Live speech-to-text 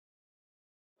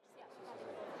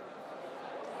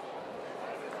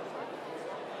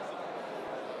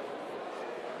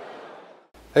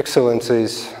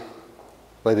Excellencies,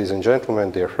 ladies and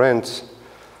gentlemen, dear friends,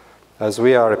 as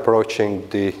we are approaching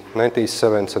the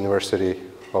 97th anniversary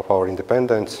of our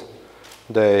independence,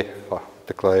 Day,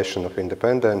 Declaration of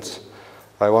Independence,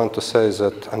 I want to say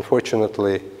that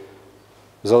unfortunately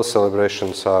those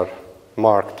celebrations are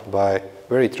marked by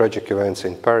very tragic events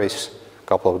in Paris a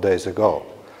couple of days ago.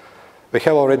 We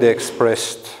have already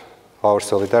expressed our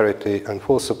solidarity and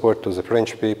full support to the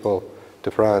French people,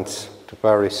 to France, to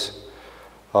Paris,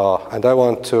 and I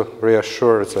want to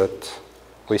reassure that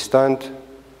we stand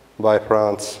by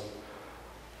France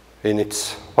in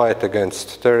its fight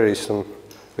against terrorism.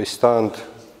 We stand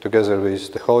together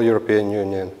with the whole European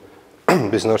Union,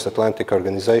 with North Atlantic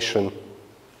Organization,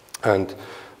 and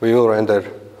we will render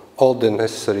all the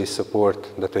necessary support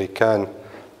that we can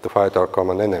to fight our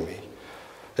common enemy.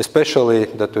 Especially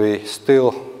that we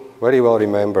still very well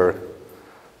remember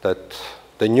that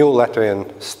the new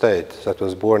Latvian state that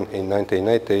was born in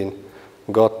 1918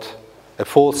 got a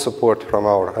full support from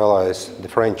our allies, the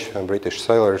French and British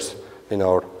sailors, in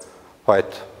our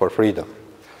fight for freedom.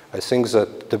 I think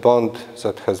that the bond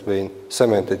that has been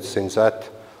cemented since that,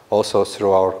 also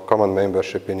through our common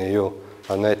membership in EU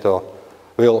and NATO,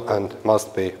 will and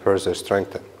must be further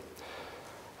strengthened.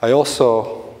 I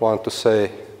also want to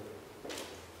say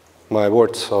my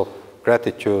words of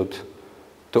gratitude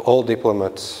to all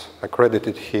diplomats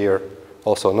accredited here,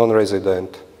 also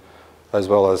non-resident, as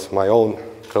well as my own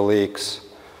colleagues,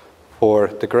 for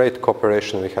the great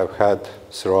cooperation we have had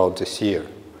throughout this year.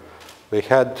 We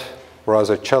had a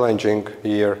rather challenging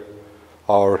year.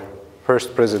 Our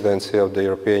first presidency of the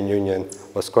European Union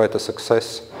was quite a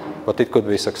success, but it could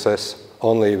be a success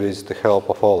only with the help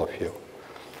of all of you.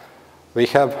 We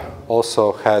have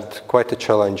also had quite a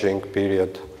challenging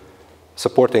period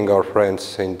supporting our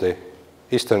friends in the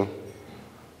eastern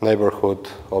neighborhood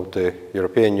of the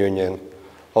European Union,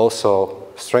 also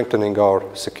strengthening our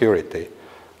security.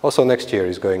 Also next year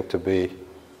is going to be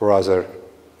rather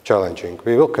challenging.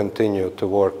 We will continue to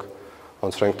work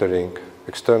on strengthening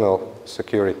external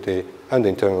security and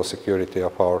internal security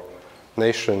of our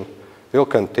nation. We will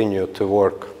continue to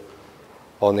work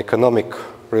on economic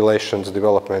relations,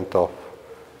 development of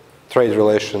trade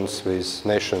relations with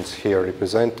nations here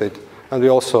represented, and we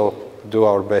also do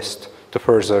our best to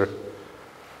further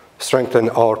strengthen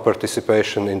our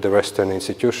participation in the Western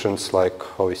institutions like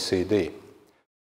OECD.